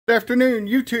Good afternoon,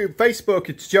 YouTube, Facebook.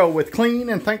 It's Joe with Clean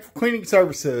and Thankful Cleaning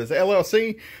Services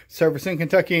LLC, servicing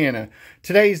Kentucky, Indiana.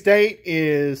 Today's date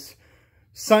is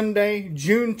Sunday,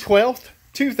 June 12th,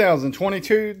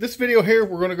 2022. This video here,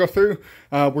 we're going to go through.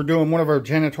 We're doing one of our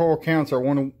janitorial accounts, our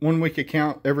one week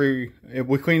account. We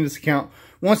clean this account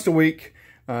once a week.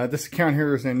 This account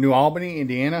here is in New Albany,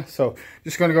 Indiana. So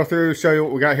just going to go through, show you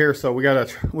what we got here. So we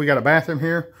got a bathroom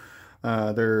here.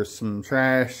 There's some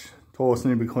trash. Toilets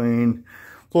need to be cleaned.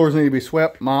 Floors need to be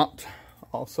swept, mopped.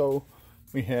 Also,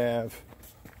 we have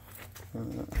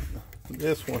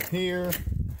this one here.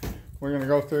 We're going to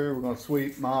go through. We're going to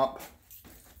sweep, mop.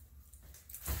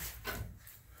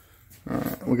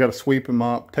 We got to sweep and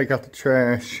mop. Take out the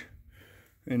trash,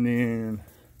 and then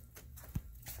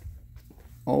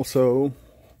also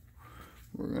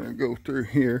we're going to go through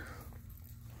here.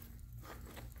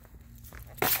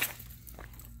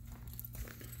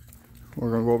 We're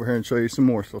going to go over here and show you some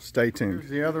more, so stay tuned. Here's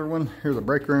the other one. Here's the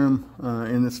break room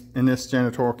in this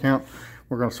janitorial account.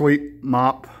 We're going to sweep,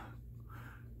 mop,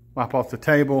 wipe off the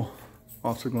table.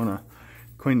 Also going to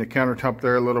clean the countertop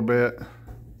there a little bit.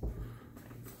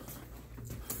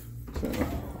 So,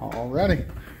 alrighty.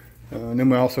 And then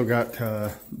we also got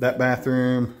that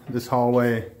bathroom, this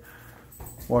hallway,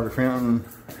 water fountain,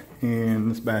 and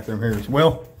this bathroom here as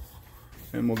well.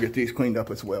 And we'll get these cleaned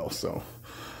up as well. So.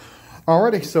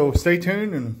 Alrighty, so stay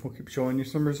tuned and we'll keep showing you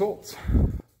some results.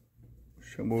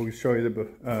 We'll show you the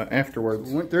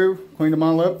afterwards. We went through, cleaned them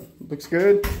all up, looks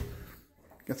good.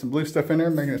 Got some blue stuff in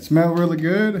there, making it smell really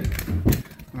good.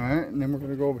 Alright, and then we're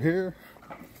gonna go over here.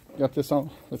 Got this on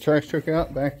the trash took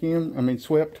out,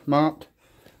 swept, mopped.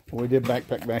 We did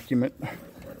backpack vacuum it.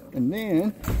 And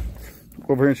then go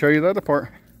over here and show you the other part.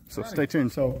 So stay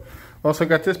tuned. So also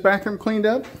got this bathroom cleaned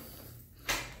up.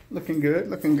 Looking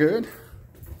good, looking good.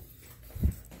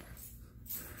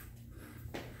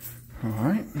 All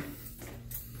right,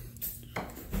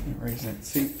 raise that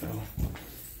seat though.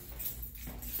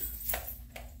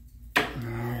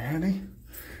 Alrighty,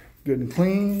 good and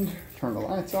cleaned. Turn the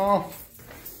lights off.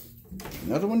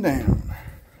 Another one down.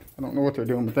 I don't know what they're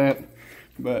doing with that,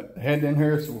 but head in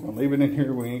here, so we're gonna leave it in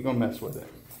here. We ain't gonna mess with it.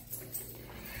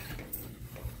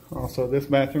 Also, this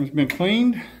bathroom's been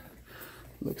cleaned.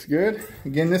 Looks good.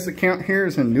 Again, this account here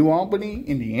is in New Albany,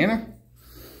 Indiana.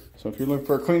 So if you're looking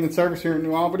for a cleaning service here in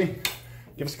New Albany,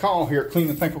 give us a call here at Clean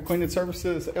and Thankful Cleaning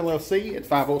Services LLC at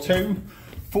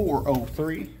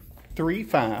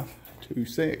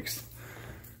 502-403-3526.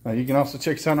 You can also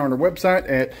check us out on our website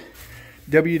at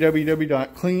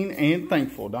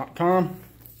www.cleanandthankful.com.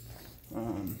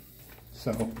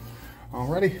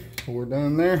 Alrighty, so we're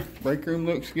done there. Break room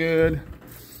looks good.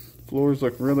 Floors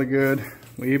look really good.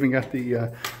 We even got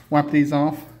the wipe these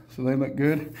off. So they look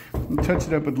good. I'll touch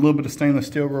it up with a little bit of stainless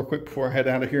steel real quick before I head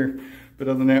out of here. But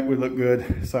other than that, we look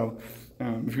good. So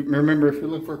if you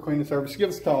look for a cleaning service, give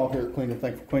us a call here at Clean and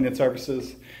Thankful Cleaning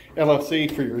Services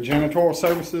LLC for your janitorial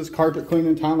services, carpet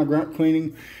cleaning, tile and grout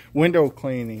cleaning, window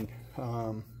cleaning,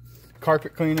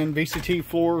 carpet cleaning, VCT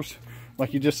floors,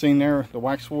 like you just seen there, the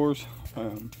wax floors.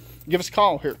 Give us a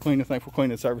call here at Clean and Thankful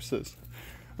Cleaning Services.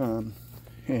 And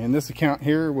this account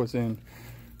here was in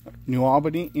New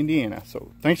Albany, Indiana.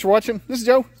 So thanks for watching. This is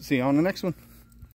Joe. See you on the next one.